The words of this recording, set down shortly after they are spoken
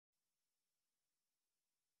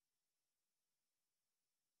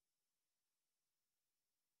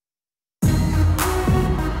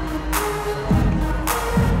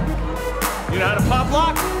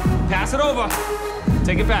block. Pass it over.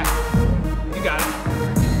 Take it back. You got it.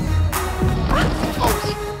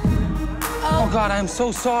 Oh, God, I'm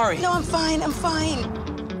so sorry. No, I'm fine. I'm fine.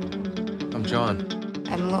 I'm John.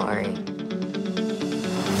 I'm Lori.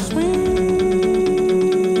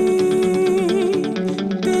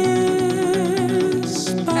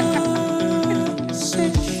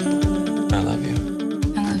 I love you.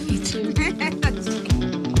 I love you too.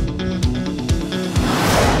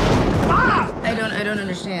 I don't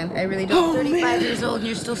understand. I really don't. 35 years old and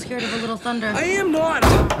you're still scared of a little thunder. I am not.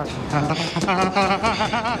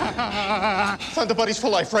 Thunder Buddies for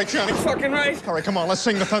life, right, Johnny? Fucking right. All right, come on, let's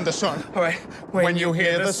sing the thunder song. All right. When you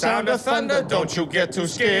hear the sound of thunder, don't you get too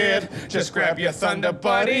scared. Just grab your thunder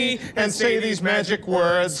buddy and say these magic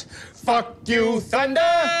words. Fuck you, thunder,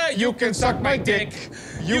 you can suck my dick.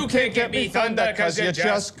 You can't get me, thunder, cause you're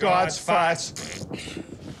just God's farts.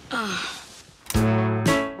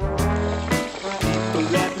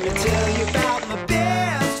 Let me tell you about my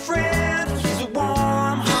best friend. He's a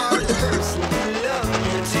warm-hearted person who loved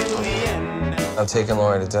me till the end. I'm taking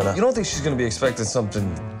Lori to dinner. You don't think she's gonna be expecting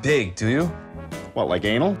something big, do you? What, like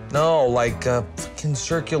anal? No, like a fucking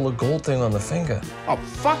circular gold thing on the finger. Oh,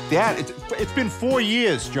 fuck that. It's been 4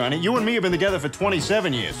 years, Johnny. You and me have been together for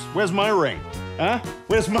 27 years. Where's my ring? Huh?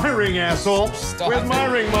 Where's my ring, asshole? Stop Where's my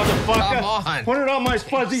ring, motherfucker? Come on. Put it on my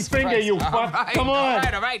fuzzy finger, you fuck. Right, Come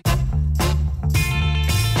on. all right.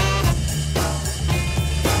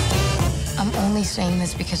 I'm only saying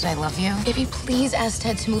this because I love you. Baby, please ask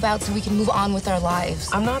Ted to move out so we can move on with our lives.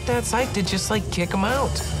 I'm not that psyched to just, like, kick him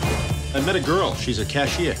out. I met a girl. She's a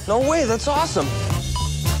cashier. No way, that's awesome.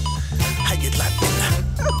 How you like me now?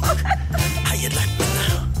 How you like me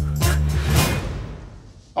now?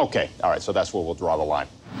 Okay, all right, so that's where we'll draw the line.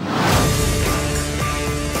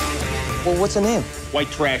 Well, what's her name?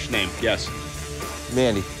 White trash name, yes.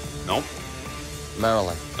 Mandy. Nope.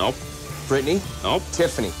 Marilyn. Nope. Brittany. Nope.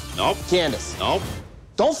 Tiffany. Nope. Candace. Nope.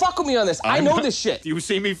 Don't fuck with me on this. I know this shit. You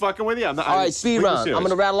see me fucking with you? I'm not. All right, speed round. I'm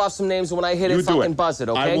gonna rattle off some names, and when I hit You it, do fucking it. buzz it,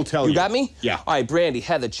 okay? I will tell you. You got me? Yeah. All right, Brandy,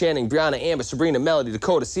 Heather, Channing, Brianna, Amber, Sabrina, Melody,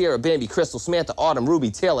 Dakota, Sierra, Bambi, Crystal, Samantha, Autumn,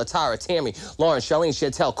 Ruby, Taylor, Tara, Tammy, Lauren, Charlene,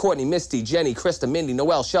 Chantel, Courtney, Misty, Jenny, Krista, Mindy,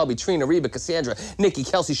 Noelle, Shelby, Trina, Reba, Cassandra, Nikki,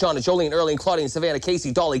 Kelsey, Shauna, Jolene, Erling, Claudine, Savannah,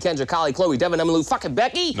 Casey, Dolly, Kendra, Kylie, Chloe, Devin, Emily, fucking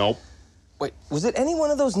Becky? Nope. Wait, was it any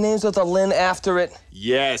one of those names with a Lynn after it?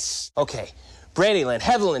 Yes. Okay. Brandy Lynn,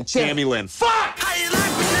 Heather Lynn, Tammy Lynn. How you like